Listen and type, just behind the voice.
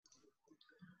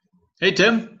Hey,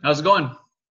 Tim. How's it going?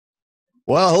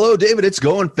 Well, hello, David. It's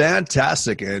going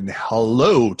fantastic. And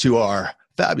hello to our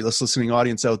fabulous listening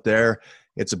audience out there.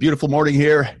 It's a beautiful morning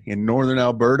here in northern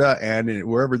Alberta and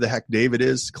wherever the heck David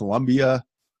is, Colombia,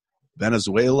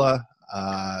 Venezuela,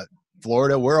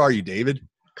 Florida. Where are you, David?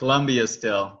 Colombia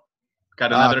still.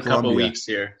 Got another couple Colombia. weeks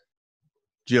here.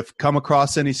 Do you have come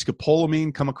across any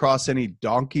scopolamine, come across any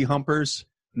donkey humpers?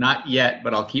 Not yet,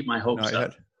 but I'll keep my hopes Not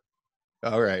up.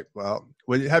 yet. All right. Well,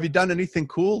 have you done anything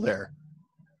cool there?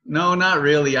 No, not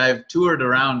really. I've toured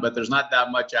around, but there's not that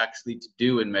much actually to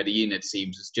do in Medellin, it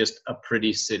seems. It's just a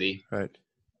pretty city. Right.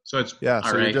 So it's Yeah. all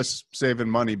So right. you're just saving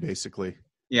money, basically.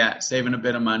 Yeah, saving a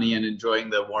bit of money and enjoying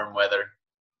the warm weather.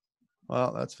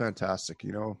 Well, that's fantastic.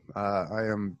 I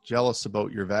am jealous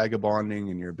about your vagabonding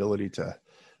and your ability to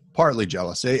partly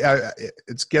jealous.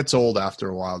 It gets old after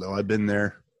a while, though. I've been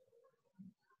there.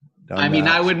 I mean,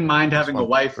 I wouldn't mind having a fun.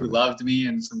 wife who loved me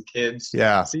and some kids.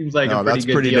 Yeah. Seems like No, a pretty that's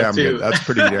good pretty deal, damn too. good. That's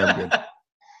pretty damn good.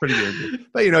 Pretty damn good.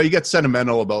 But, you get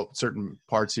sentimental about certain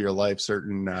parts of your life,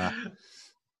 certain, I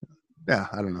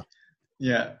don't know.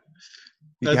 Yeah.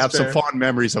 You can have fair. some fond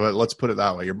memories of it. Let's put it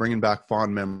that way. You're bringing back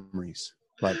fond memories.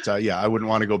 But, I wouldn't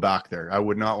want to go back there. I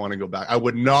would not want to go back. I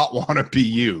would not want to be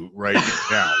you right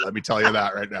now. Let me tell you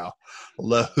that right now.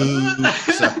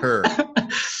 Her.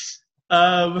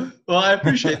 Well, I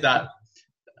appreciate that.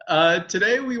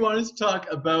 Today we wanted to talk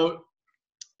about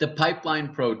the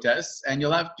pipeline protests, and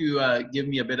you'll have to give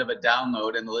me a bit of a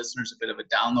download and the listeners a bit of a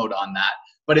download on that.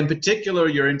 But in particular,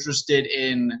 you're interested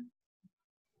in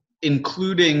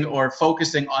including or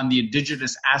focusing on the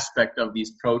Indigenous aspect of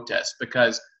these protests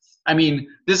because, I mean,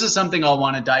 this is something I'll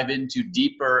want to dive into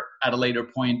deeper at a later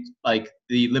point, like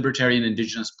the Libertarian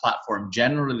Indigenous platform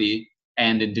generally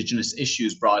and Indigenous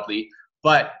issues broadly.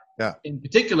 But yeah. In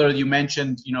particular, you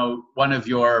mentioned, one of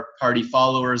your party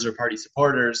followers or party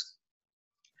supporters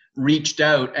reached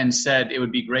out and said it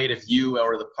would be great if you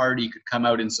or the party could come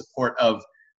out in support of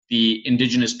the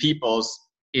Indigenous peoples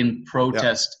in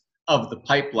protest of the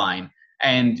pipeline.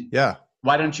 And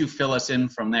why don't you fill us in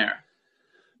from there?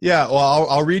 Yeah, well,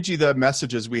 I'll read you the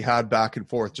messages we had back and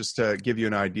forth just to give you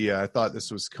an idea. I thought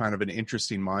this was kind of an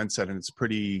interesting mindset, and it's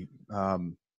pretty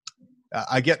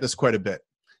I get this quite a bit.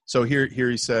 So here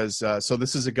he says, so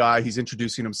this is a guy, he's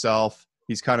introducing himself.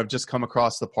 He's kind of just come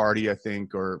across the party, I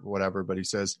think, or whatever. But he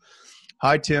says,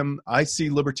 "Hi, Tim. I see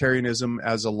libertarianism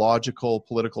as a logical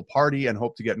political party and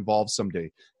hope to get involved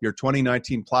someday. Your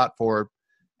 2019 platform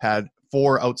had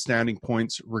 4 outstanding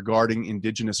points regarding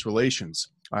Indigenous relations.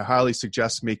 I highly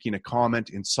suggest making a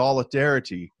comment in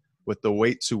solidarity with the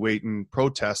Wet'suwet'en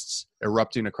protests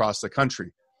erupting across the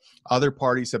country. Other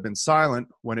parties have been silent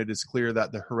when it is clear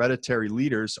that the hereditary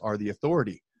leaders are the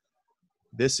authority.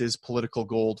 This is political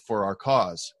gold for our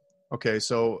cause." Okay,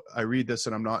 so I read this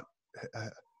and I'm not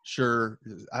sure.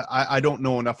 I don't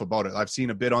know enough about it. I've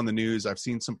seen a bit on the news. I've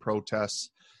seen some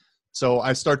protests. So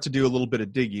I start to do a little bit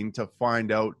of digging to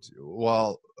find out,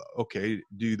 well, okay,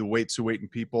 do the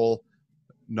Wet'suwet'en people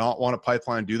not want a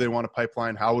pipeline? Do they want a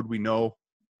pipeline? How would we know?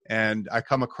 And I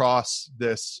come across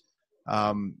this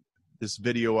this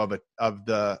video of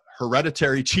the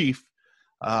hereditary chief,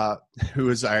 who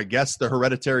is, I guess, the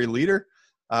hereditary leader,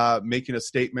 making a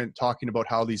statement talking about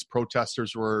how these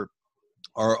protesters are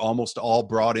almost all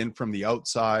brought in from the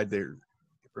outside. They're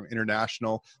from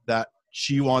international, that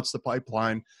she wants the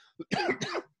pipeline,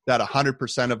 that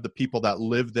 100% of the people that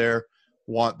live there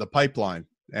want the pipeline.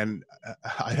 And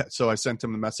so I sent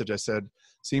him the message. I said,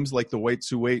 seems like the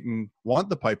Wet'suwet'en want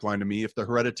the pipeline to me if the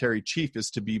hereditary chief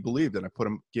is to be believed. And I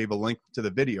gave a link to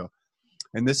the video.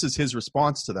 And this is his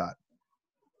response to that.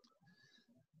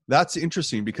 That's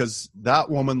interesting because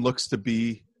that woman looks to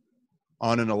be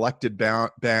on an elected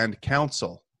band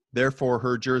council. Therefore,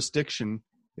 her jurisdiction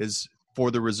is for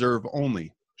the reserve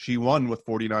only. She won with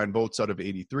 49 votes out of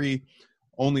 83,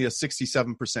 only a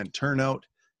 67% turnout,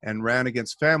 and ran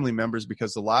against family members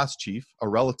because the last chief, a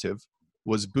relative,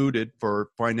 was booted for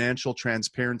financial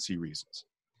transparency reasons.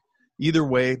 Either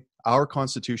way, our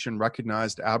Constitution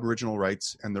recognized Aboriginal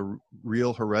rights, and the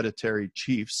real hereditary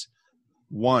chiefs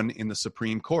won in the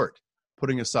Supreme Court,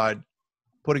 putting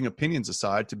opinions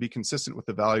aside. To be consistent with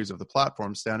the values of the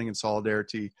platform, standing in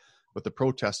solidarity with the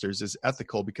protesters is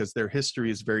ethical because their history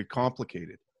is very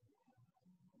complicated.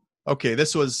 Okay,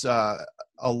 this was a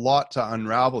lot to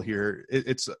unravel here.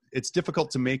 It's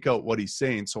difficult to make out what he's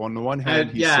saying. So on the one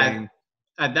hand, he's saying,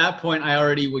 at that point, I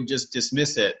already would just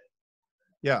dismiss it.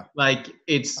 Yeah, like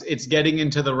it's getting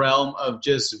into the realm of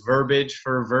just verbiage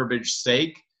for verbige's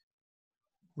sake.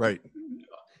 Right.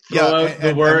 Throw out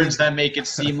the words that make it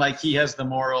seem like he has the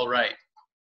moral right.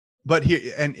 But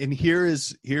here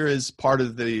is part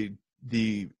of the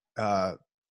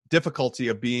difficulty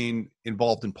of being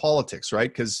involved in politics, right?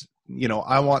 Because,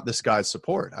 I want this guy's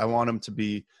support. I want him to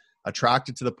be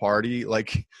attracted to the party.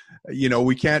 Like,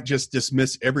 we can't just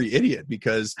dismiss every idiot,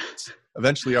 because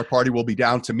eventually our party will be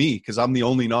down to me, because I'm the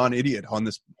only non-idiot on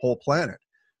this whole planet,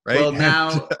 right? Well,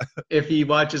 now if he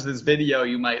watches this video,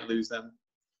 you might lose him.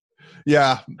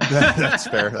 Yeah, that's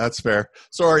fair. That's fair.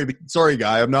 Sorry,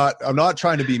 guy. I'm not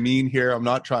trying to be mean here. I'm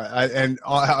not trying.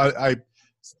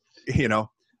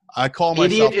 I call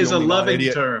myself idiot is a loving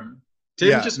term.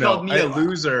 Tim called me a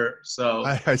loser. So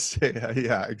I say,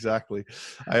 yeah, exactly.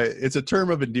 It's a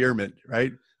term of endearment,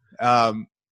 right?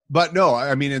 But no,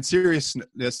 I mean, in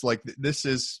seriousness, like, this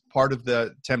is part of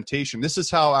the temptation. This is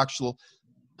how actual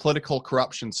political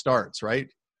corruption starts, right?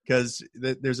 Because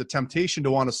there's a temptation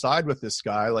to want to side with this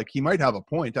guy. Like, he might have a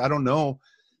point. I don't know.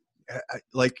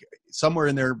 Like, somewhere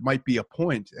in there might be a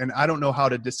point, and I don't know how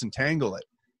to disentangle it.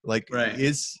 Like, right.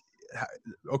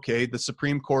 The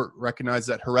Supreme Court recognized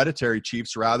that hereditary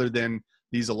chiefs, rather than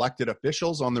these elected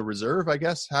officials on the reserve, I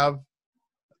guess, have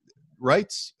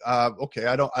rights. I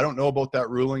don't know about that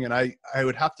ruling, and I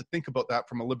would have to think about that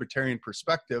from a libertarian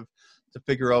perspective to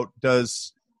figure out,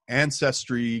 does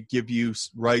ancestry give you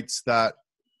rights that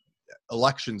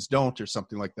elections don't, or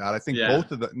something like that? I think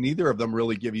neither of them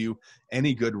really give you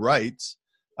any good rights,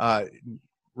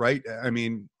 right? I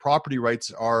mean, property rights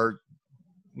are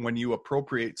when you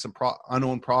appropriate some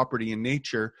unowned property in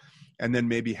nature and then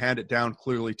maybe hand it down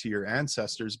clearly to your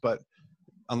ancestors. But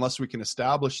unless we can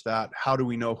establish that, how do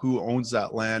we know who owns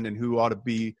that land and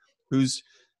whose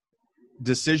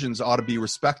decisions ought to be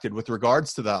respected with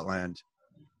regards to that land?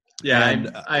 Yeah,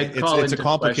 and it's a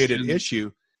complicated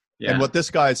issue. Yeah. And what this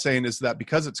guy is saying is that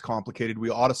because it's complicated, we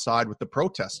ought to side with the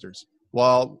protesters.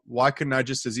 Well, why couldn't I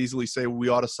just as easily say we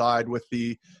ought to side with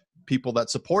the people that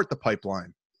support the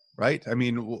pipeline, right? I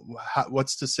mean,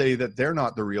 what's to say that they're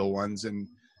not the real ones, and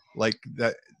like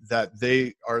that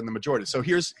they are in the majority? So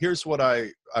here's what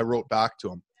I wrote back to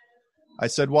him. I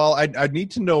said, well, I'd need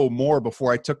to know more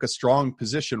before I took a strong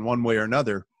position one way or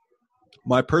another.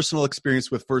 My personal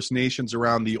experience with First Nations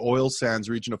around the oil sands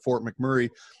region of Fort McMurray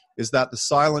is that the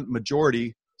silent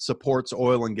majority supports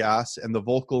oil and gas and the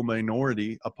vocal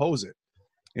minority oppose it.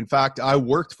 In fact, I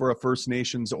worked for a First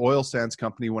Nations oil sands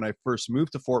company when I first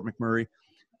moved to Fort McMurray,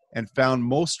 and found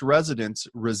most residents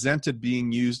resented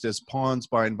being used as pawns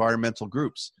by environmental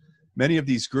groups. Many of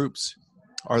these groups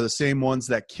are the same ones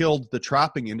that killed the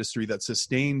trapping industry that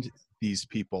sustained these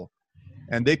people.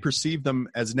 And they perceive them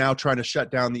as now trying to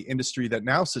shut down the industry that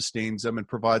now sustains them and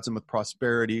provides them with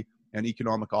prosperity and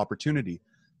economic opportunity.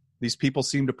 These people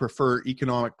seem to prefer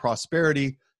economic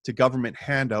prosperity to government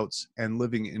handouts and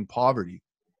living in poverty.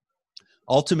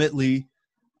 Ultimately,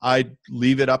 I'd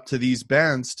leave it up to these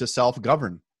bands to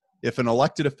self-govern. If an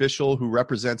elected official who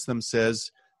represents them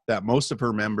says that most of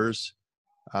her members,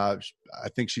 I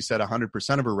think she said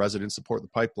 100% of her residents support the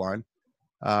pipeline,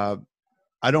 I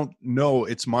don't know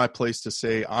it's my place to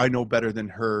say I know better than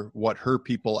her what her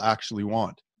people actually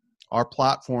want. Our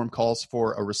platform calls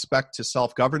for a respect to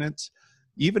self-governance.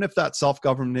 Even if that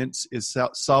self-governance is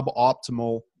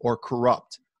suboptimal or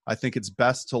corrupt, I think it's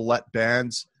best to let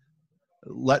bands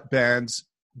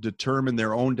determine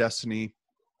their own destiny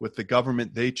with the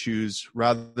government they choose,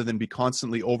 rather than be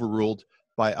constantly overruled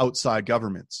by outside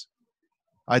governments.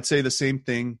 I'd say the same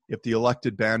thing if the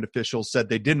elected band officials said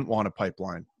they didn't want a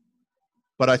pipeline.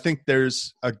 But I think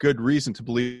there's a good reason to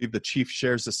believe the chief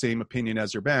shares the same opinion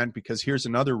as your band, because here's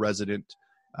another resident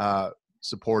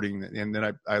supporting, and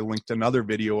then I linked another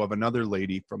video of another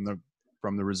lady from the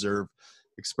reserve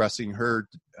expressing her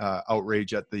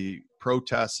outrage at the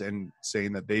protests and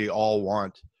saying that they all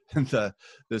want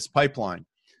this pipeline.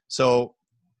 So,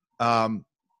 I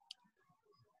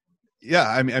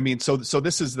mean, so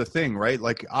this is the thing, right?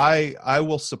 Like, I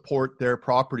will support their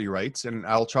property rights, and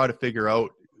I'll try to figure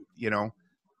out,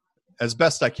 as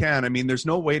best I can. I mean, there's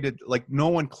no way to, like, no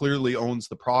one clearly owns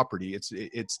the property.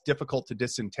 It's difficult to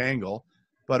disentangle,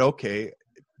 but okay,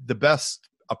 the best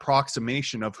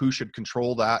approximation of who should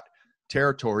control that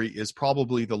territory is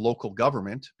probably the local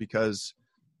government, because,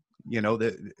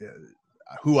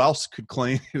 who else could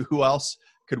claim, who else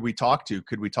could we talk to?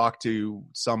 Could we talk to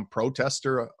some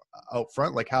protester out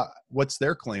front? Like, what's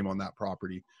their claim on that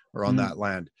property or on that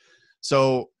land?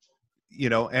 So,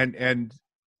 and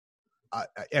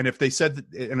if they said,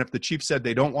 and if the chief said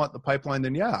they don't want the pipeline,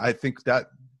 then yeah, I think that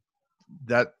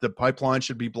the pipeline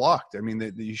should be blocked. I mean,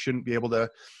 that you shouldn't be able to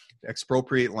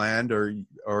expropriate land or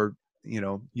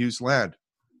use land.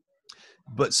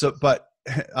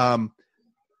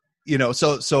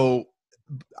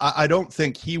 I don't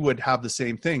think he would have the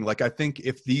same thing. Like, I think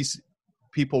if these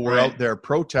people were out there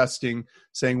protesting,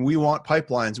 saying, we want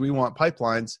pipelines, we want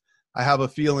pipelines, I have a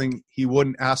feeling he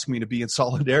wouldn't ask me to be in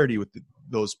solidarity with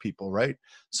those people, right?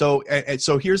 So, and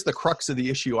so here's the crux of the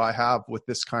issue I have with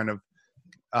this kind of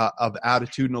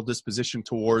attitudinal disposition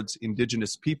towards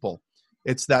Indigenous people.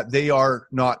 It's that they are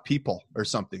not people or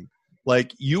something.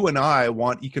 Like, you and I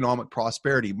want economic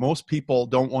prosperity. Most people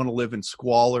don't want to live in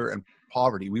squalor and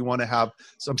poverty. We want to have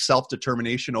some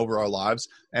self-determination over our lives,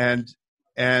 and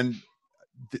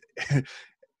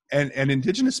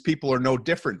Indigenous people are no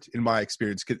different in my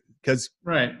experience, because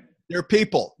they're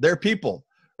people,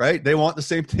 right? They want the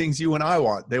same things you and I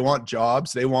want. They want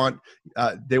jobs. They want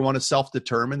to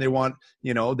self-determine. They want,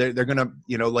 they're going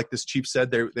to, like this chief said,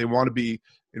 they want to be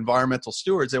environmental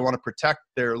stewards. They want to protect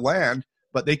their land,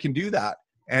 but they can do that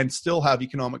and still have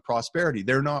economic prosperity.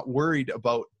 They're not worried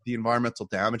about the environmental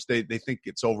damage. They think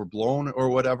it's overblown or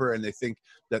whatever, and they think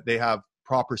that they have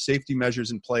proper safety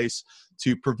measures in place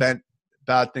to prevent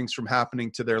bad things from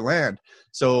happening to their land.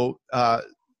 So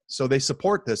they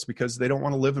support this because they don't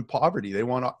want to live in poverty. They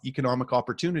want economic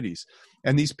opportunities.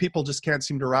 And these people just can't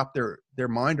seem to wrap their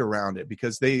mind around it,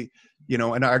 because they,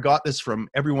 and I got this from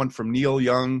everyone from Neil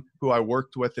Young, who I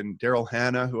worked with, and Daryl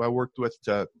Hannah, who I worked with,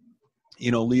 to,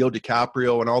 Leo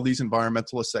DiCaprio, and all these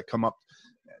environmentalists that come up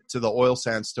to the oil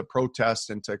sands to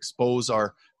protest and to expose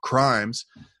our crimes.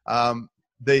 What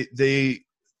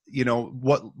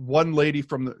one lady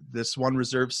from this one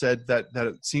reserve said, that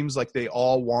it seems like they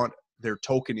all want their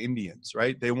token Indians,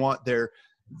 right? They want to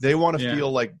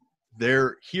feel like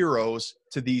they're heroes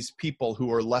to these people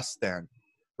who are less than,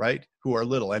 right? Who are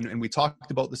little. And we talked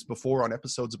about this before on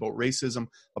episodes about racism,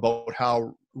 about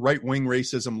how right-wing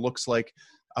racism looks like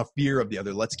a fear of the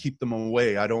other. Let's keep them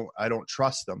away. I don't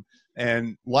trust them.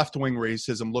 And left-wing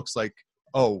racism looks like,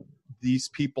 oh, these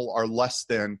people are less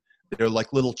than, they're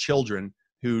like little children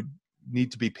who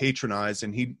need to be patronized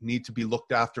and need to be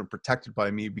looked after and protected by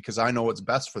me because I know what's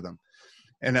best for them.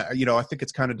 And, I think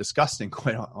it's kind of disgusting,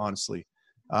 quite honestly.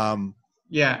 Anyways.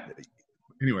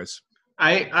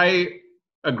 I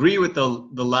agree with the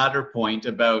latter point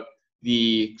about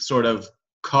the sort of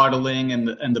coddling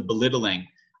and the belittling.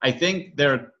 I think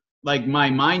my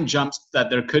mind jumps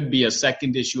that there could be a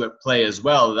second issue at play as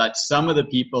well, that some of the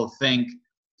people think,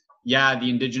 the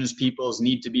Indigenous peoples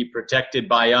need to be protected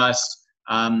by us.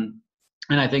 And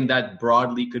I think that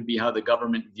broadly could be how the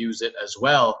government views it as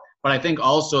well. But I think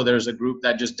also there's a group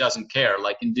that just doesn't care.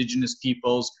 Like, Indigenous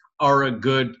peoples are a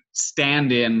good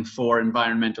stand-in for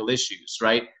environmental issues,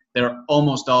 right? They're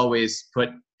almost always put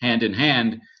hand in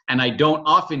hand. And I don't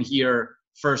often hear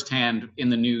firsthand in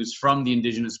the news from the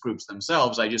Indigenous groups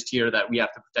themselves. I just hear that we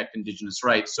have to protect Indigenous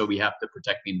rights, so we have to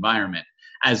protect the environment,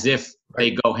 as if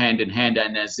they go hand in hand,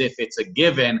 and as if it's a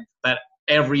given that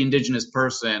every Indigenous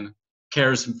person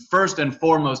cares first and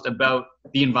foremost about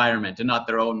the environment and not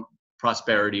their own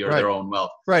prosperity or their own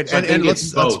wealth. Right. So and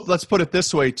let's put it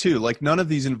this way too. Like, none of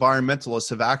these environmentalists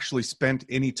have actually spent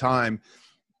any time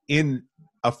in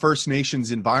a First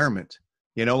Nations environment.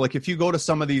 Like, if you go to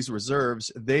some of these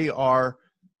reserves, they're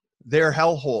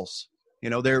hellholes.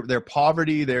 Their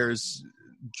poverty, there's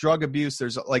drug abuse,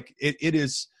 there's it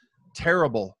is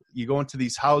terrible. You go into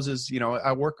these houses,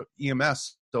 I work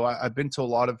EMS, so I've been to a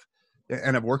lot of,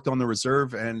 and I've worked on the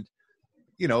reserve, and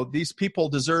these people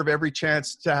deserve every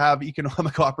chance to have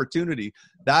economic opportunity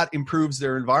that improves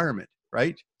their environment,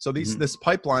 right? So this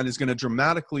pipeline is going to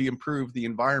dramatically improve the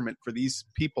environment for these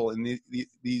people in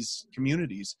these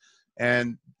communities.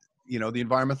 And, the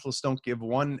environmentalists don't give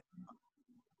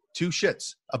two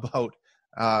shits about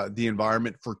the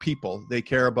environment for people. They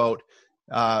care about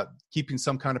keeping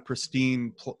some kind of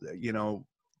pristine,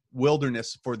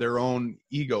 wilderness for their own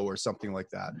ego or something like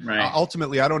that. Right.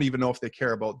 Ultimately, I don't even know if they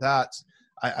care about that.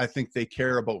 I think they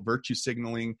care about virtue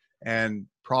signaling and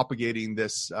propagating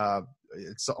this.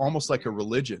 It's almost like a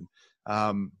religion,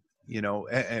 and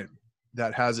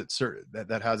that has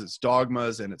its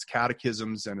dogmas and its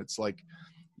catechisms, and it's like,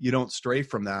 you don't stray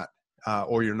from that,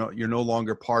 or you're no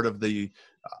longer part of the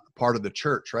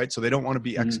church, right? So they don't want to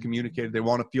be excommunicated. They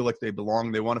want to feel like they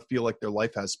belong. They want to feel like their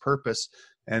life has purpose,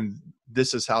 and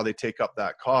this is how they take up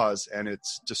that cause, and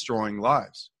it's destroying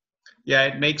lives. Yeah,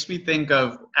 it makes me think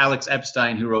of Alex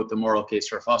Epstein, who wrote The Moral Case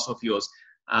for Fossil Fuels.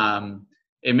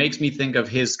 It makes me think of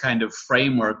his kind of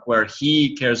framework where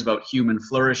he cares about human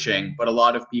flourishing, but a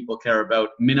lot of people care about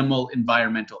minimal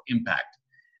environmental impact,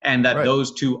 and that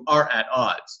those two are at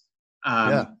odds.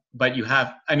 But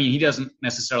he doesn't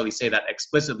necessarily say that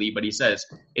explicitly, but he says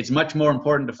it's much more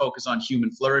important to focus on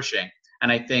human flourishing.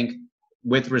 And I think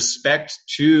with respect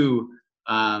to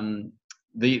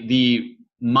the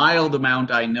mild amount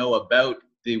I know about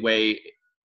the way,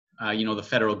 the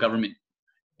federal government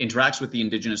interacts with the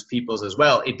Indigenous peoples as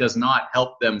well, it does not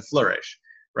help them flourish,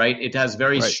 right? It has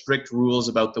very strict rules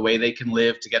about the way they can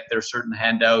live to get their certain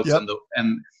handouts, and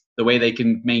the way they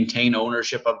can maintain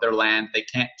ownership of their land. They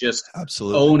can't just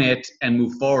own it and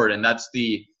move forward. And that's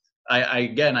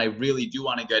I really do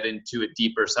want to get into it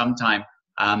deeper sometime.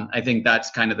 I think that's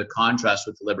kind of the contrast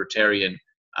with the libertarian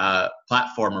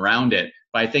platform around it.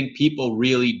 But I think people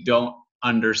really don't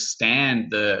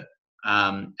understand and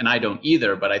I don't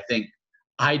either, but I think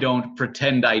I don't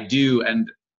pretend I do and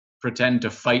pretend to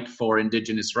fight for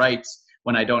Indigenous rights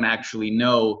when I don't actually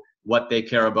know what they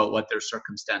care about, what their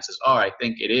circumstances are. I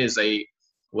think it is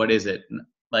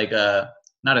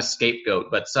not a scapegoat,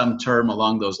 but some term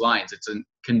along those lines. It's a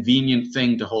convenient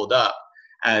thing to hold up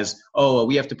as,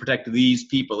 we have to protect these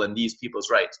people and these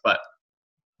people's rights. But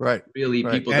really,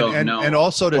 people don't know and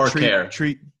also to care.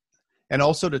 And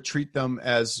also to treat them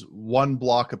as one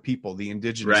block of people, the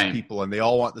Indigenous people, and they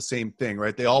all want the same thing,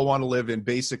 right? They all want to live in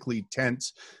basically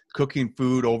tents, cooking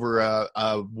food over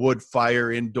a wood fire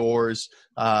indoors,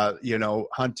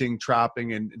 hunting,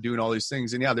 trapping, and doing all these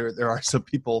things. And yeah, there are some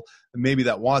people maybe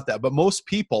that want that, but most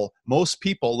people,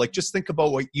 like, just think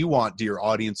about what you want, dear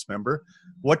audience member.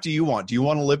 What do you want? Do you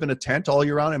want to live in a tent all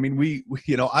year round? I mean, we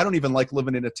I don't even like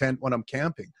living in a tent when I'm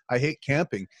camping. I hate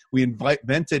camping. We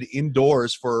invented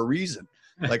indoors for a reason.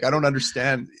 Like, I don't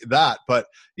understand that, but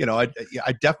I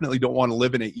definitely don't want to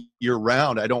live in it year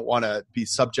round. I don't want to be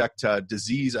subject to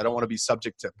disease. I don't want to be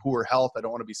subject to poor health. I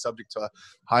don't want to be subject to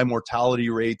high mortality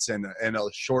rates and a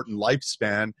shortened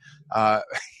lifespan,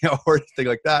 or anything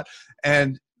like that.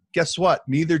 And guess what?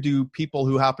 Neither do people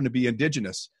who happen to be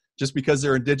Indigenous. Just because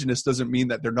they're Indigenous doesn't mean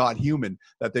that they're not human,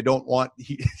 that they don't want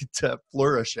to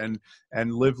flourish and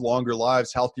live longer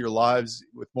lives, healthier lives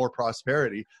with more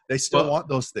prosperity. They still want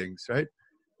those things, right?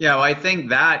 Yeah, well, I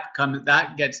think that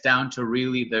gets down to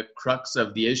really the crux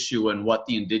of the issue and what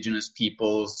the Indigenous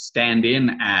peoples stand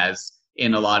in as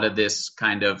in a lot of this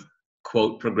kind of,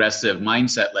 quote, progressive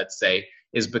mindset, let's say,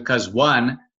 is because,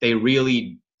 one, they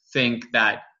really think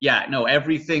that,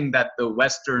 everything that the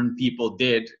Western people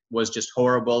did was just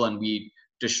horrible, and we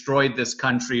destroyed this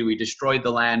country, we destroyed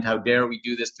the land, how dare we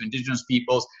do this to Indigenous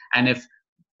peoples, and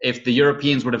if the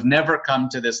Europeans would have never come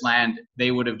to this land,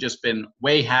 they would have just been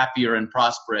way happier and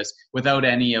prosperous without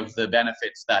any of the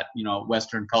benefits that,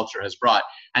 Western culture has brought.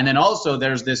 And then also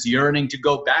there's this yearning to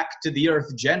go back to the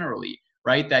earth generally,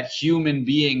 right? That human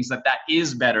beings, that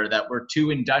is better, that we're too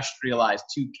industrialized,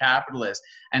 too capitalist.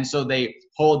 And so they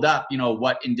hold up,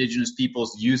 what Indigenous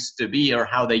peoples used to be or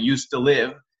how they used to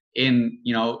live in,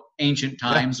 ancient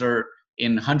times or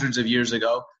in hundreds of years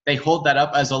ago. They hold that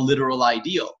up as a literal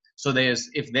ideal. So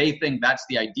if they think that's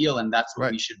the ideal and that's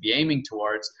what we should be aiming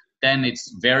towards, then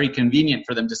it's very convenient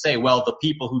for them to say, well, the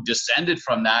people who descended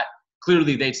from that,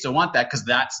 clearly they'd still want that because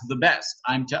that's the best.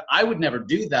 I would never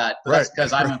do that, but that's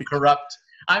because I'm corrupt.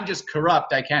 I'm just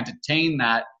corrupt. I can't attain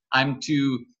that. I'm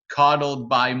too coddled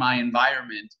by my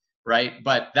environment, right?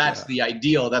 But that's the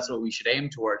ideal. That's what we should aim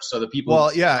towards. So the people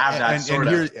have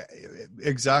that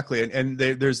exactly. And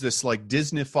there's this like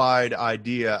Disneyfied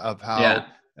idea of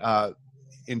how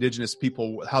Indigenous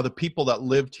people, how the people that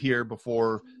lived here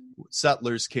before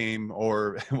settlers came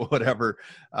or whatever,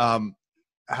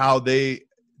 how they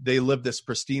lived this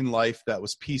pristine life that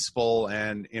was peaceful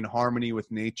and in harmony with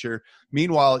nature.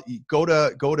 Meanwhile, you go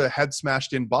to head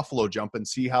smashed in buffalo jump and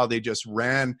see how they just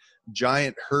ran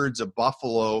giant herds of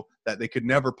buffalo that they could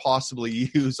never possibly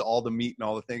use all the meat and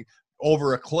all the thing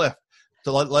over a cliff.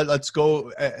 So let's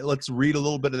go. Let's read a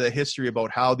little bit of the history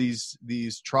about how these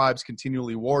tribes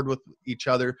continually warred with each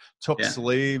other, took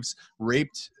slaves,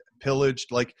 raped,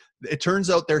 pillaged. Like, it turns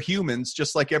out they're humans,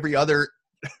 just like every other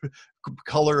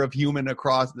color of human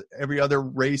across every other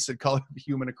race and color of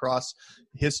human across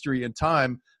history and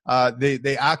time.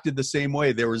 They acted the same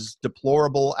way. There was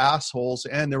deplorable assholes,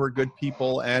 and there were good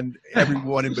people, and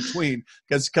everyone in between.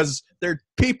 Because they're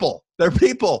people. They're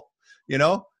people.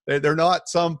 They're not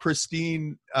some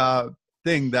pristine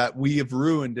thing that we have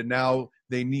ruined, and now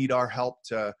they need our help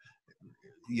to,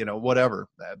 whatever.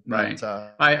 Right.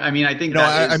 I think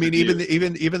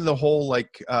even the whole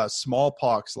like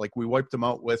smallpox, like we wiped them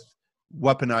out with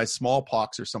weaponized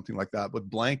smallpox or something like that with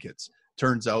blankets.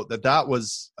 Turns out that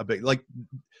was a big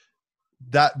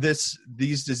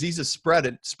these diseases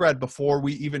spread before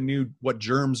we even knew what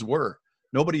germs were.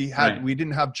 We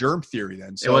didn't have germ theory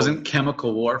then. So it wasn't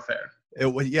chemical warfare. It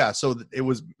was, so it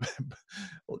was,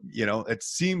 it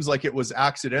seems like it was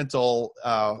accidental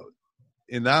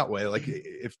in that way. Like,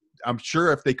 I'm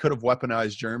sure if they could have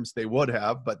weaponized germs, they would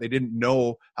have, but they didn't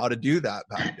know how to do that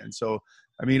back then. So,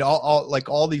 I mean,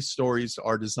 all these stories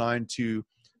are designed to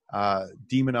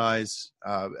demonize.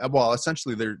 Well,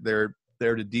 essentially, they're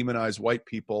there to demonize white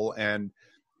people and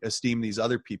esteem these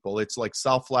other people. It's like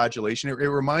self-flagellation. It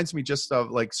reminds me just of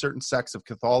like certain sects of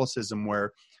Catholicism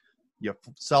where you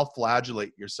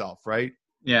self-flagellate yourself, right?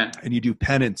 Yeah. And you do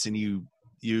penance, and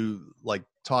you like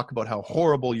talk about how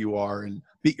horrible you are and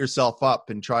beat yourself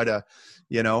up and try to,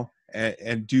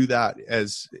 and do that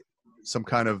as some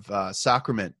kind of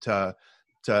sacrament to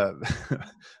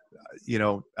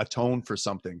atone for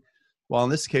something. Well,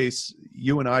 in this case,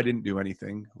 you and I didn't do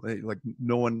anything. Like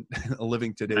no one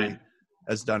living today Right.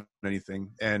 has done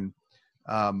anything. And,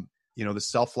 the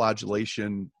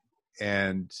self-flagellation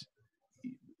and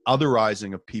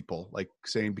otherizing of people, like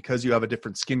saying, because you have a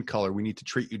different skin color, we need to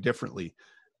treat you differently,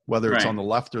 whether it's Right. on the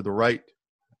left or the right.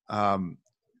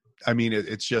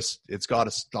 It's got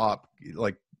to stop.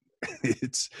 Like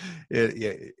it's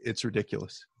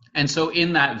ridiculous. And so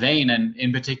in that vein, and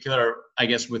in particular, I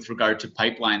guess with regard to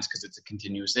pipelines, because it's a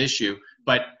continuous issue,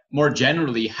 but more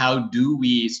generally, how do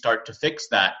we start to fix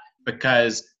that?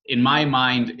 Because in my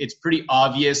mind, it's pretty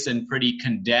obvious and pretty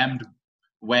condemned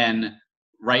when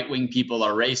right-wing people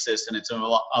are racist, and it's a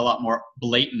lot more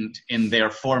blatant in their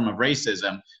form of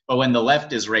racism. But when the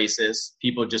left is racist,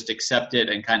 people just accept it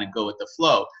and kind of go with the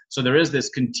flow. So there is this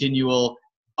continual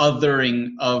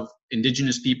othering of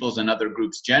Indigenous peoples and other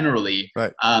groups generally,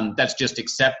 right. That's just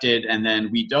accepted, and then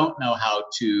we don't know how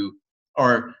to,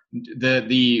 or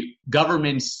the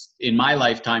governments in my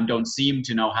lifetime don't seem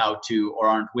to know how to, or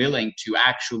aren't willing to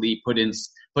actually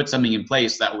put something in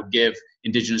place that would give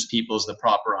Indigenous peoples the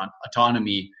proper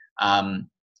autonomy,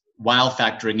 while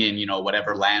factoring in,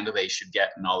 whatever land they should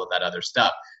get and all of that other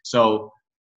stuff. So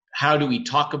how do we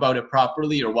talk about it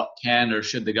properly, or what can or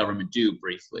should the government do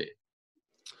briefly?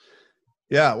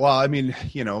 Yeah, well, I mean,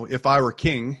 if I were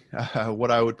king,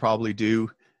 what I would probably do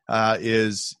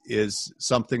is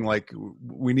something like,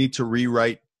 we need to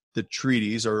rewrite the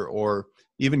treaties, or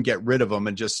even get rid of them,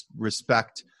 and just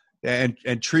respect and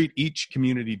treat each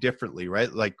community differently,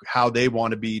 right? Like how they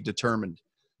want to be determined.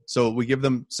 So we give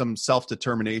them some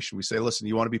self-determination. We say, listen,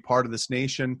 you want to be part of this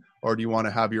nation, or do you want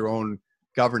to have your own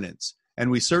governance?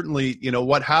 And we certainly,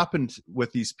 what happened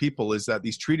with these people is that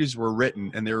these treaties were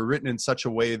written, and they were written in such a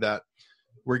way that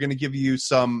we're going to give you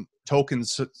some token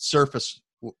surface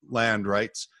land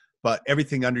rights, but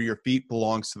everything under your feet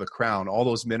belongs to the crown. All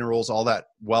those minerals, all that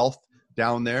wealth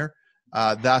down there,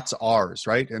 that's ours,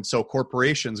 right? And so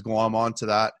corporations glom onto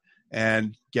that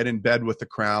and get in bed with the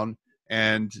crown,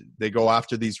 and they go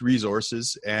after these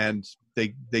resources, and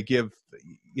they give,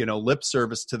 lip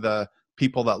service to the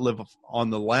people that live on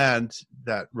the land,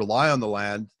 that rely on the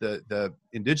land, the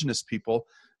Indigenous people.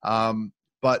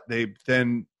 But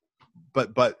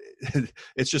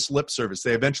it's just lip service.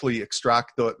 They eventually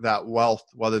extract that wealth,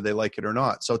 whether they like it or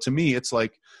not. So to me, it's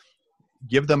like,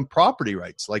 give them property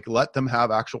rights, like let them have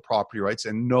actual property rights,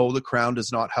 and no, the crown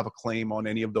does not have a claim on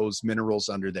any of those minerals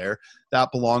under there.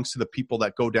 That belongs to the people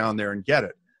that go down there and get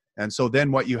it. And so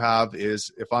then what you have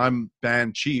is, if I'm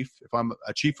band chief, if I'm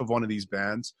a chief of one of these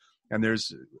bands, and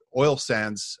there's oil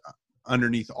sands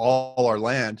underneath all our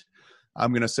land,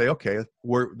 I'm going to say, okay,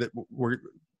 we're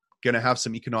going to have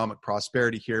some economic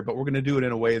prosperity here, but we're going to do it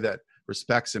in a way that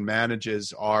respects and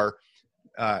manages our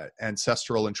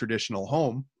ancestral and traditional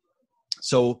home.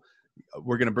 So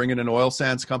we're going to bring in an oil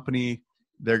sands company.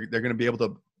 They're going to be able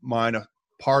to mine a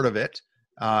part of it,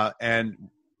 and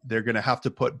they're going to have to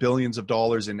put billions of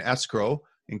dollars in escrow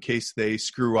in case they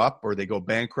screw up, or they go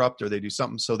bankrupt, or they do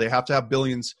something. So they have to have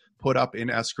billions put up in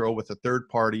escrow with a third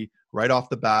party right off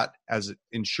the bat as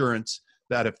insurance,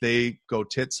 that if they go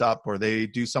tits up or they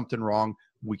do something wrong,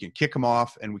 we can kick them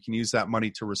off, and we can use that money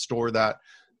to restore that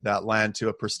land to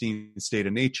a pristine state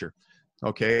of nature.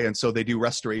 Okay. And so they do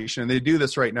restoration, and they do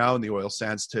this right now in the oil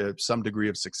sands to some degree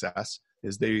of success.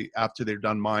 Is after they're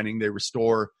done mining, they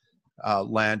restore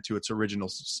land to its original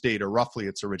state, or roughly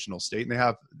its original state. And they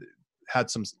have had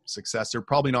some success. They're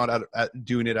probably not at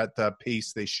doing it at the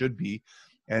pace they should be.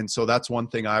 And so that's one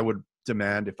thing I would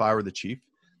demand if I were the chief.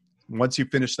 Once you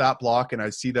finish that block, and I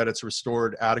see that it's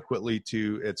restored adequately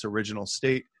to its original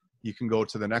state, you can go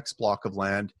to the next block of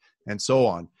land, and so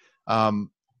on. And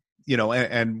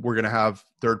we're going to have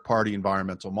third-party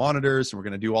environmental monitors, and we're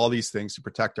going to do all these things to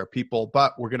protect our people,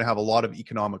 but we're going to have a lot of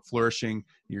economic flourishing.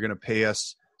 You're going to pay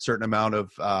us a certain amount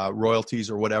of royalties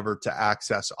or whatever to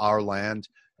access our land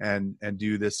and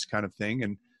do this kind of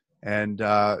thing. And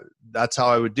that's how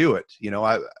I would do it.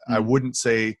 I wouldn't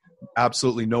say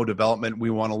absolutely no development.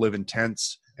 We want to live in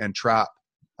tents and trap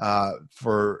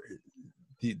until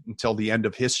the end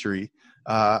of history.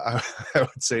 I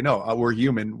would say no. We're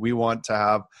human. We want to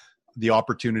have the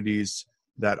opportunities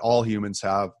that all humans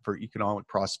have for economic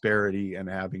prosperity and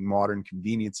having modern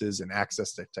conveniences and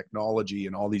access to technology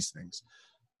and all these things.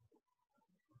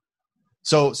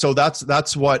 So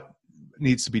that's what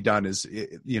needs to be done is,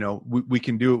 we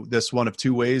can do this one of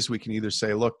two ways. We can either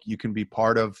say, look, you can be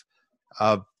part of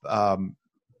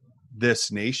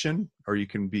this nation, or you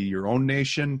can be your own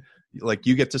nation. Like,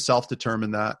 you get to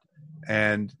self-determine that.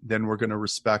 And then we're going to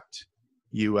respect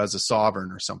you as a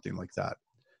sovereign or something like that,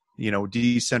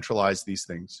 decentralize these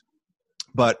things.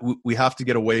 But we have to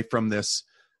get away from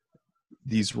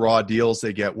these raw deals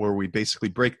they get, where we basically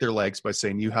break their legs by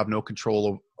saying you have no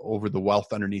control over the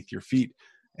wealth underneath your feet,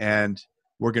 and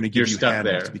we're going to give you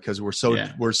handouts because we're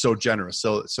so generous.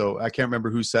 So I can't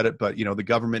remember who said it, but the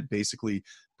government basically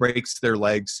breaks their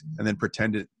legs and then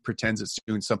pretends it's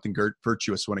doing something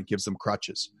virtuous when it gives them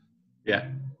crutches. Yeah.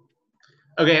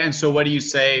 Okay, and so what do you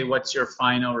say? What's your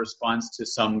final response to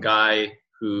some guy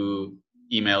who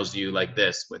emails you like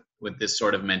this with this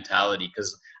sort of mentality?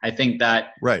 Because I think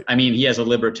that, right. I mean, he has a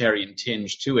libertarian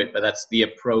tinge to it, but that's the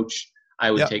approach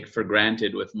I would take for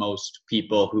granted with most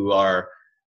people who are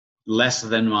less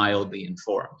than mildly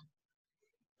informed.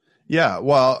 Yeah,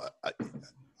 well,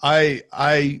 I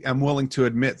am willing to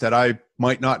admit that I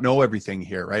might not know everything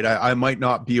here, right? I might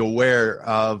not be aware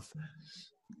of,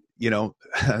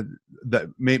 that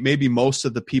maybe most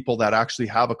of the people that actually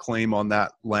have a claim on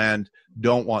that land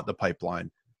don't want the pipeline.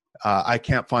 I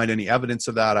can't find any evidence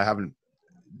of that. I haven't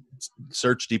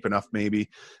searched deep enough, maybe.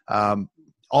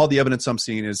 All the evidence I'm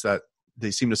seeing is that they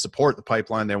seem to support the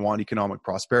pipeline. They want economic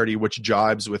prosperity, which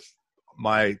jibes with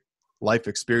my life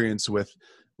experience with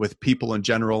people in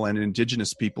general and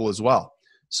Indigenous people as well.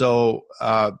 So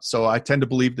I tend to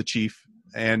believe the chief,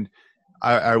 and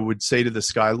I would say to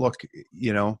this guy, look,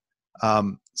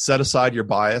 set aside your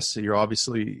bias. You're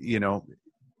obviously,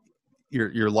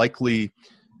 you're likely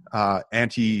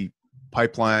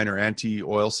anti-pipeline or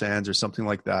anti-oil sands or something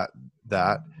like that.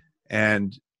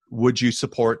 And would you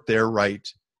support their right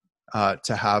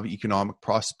to have economic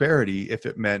prosperity if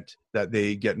it meant that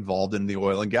they get involved in the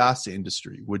oil and gas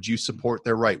industry? Would you support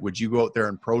their right? Would you go out there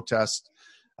and protest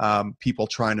people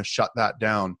trying to shut that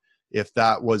down if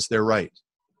that was their right?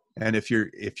 And if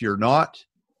you're not,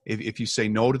 if you say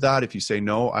no to that, if you say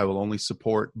no, I will only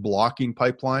support blocking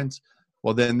pipelines,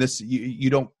 well, then you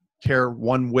don't care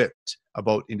one whit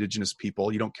about Indigenous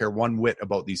people. You don't care one whit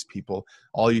about these people.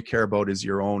 All you care about is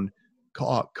your own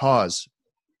cause,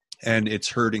 and it's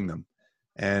hurting them.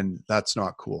 And that's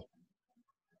not cool.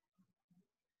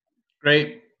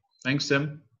 Great. Thanks,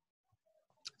 Tim.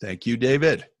 Thank you,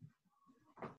 David.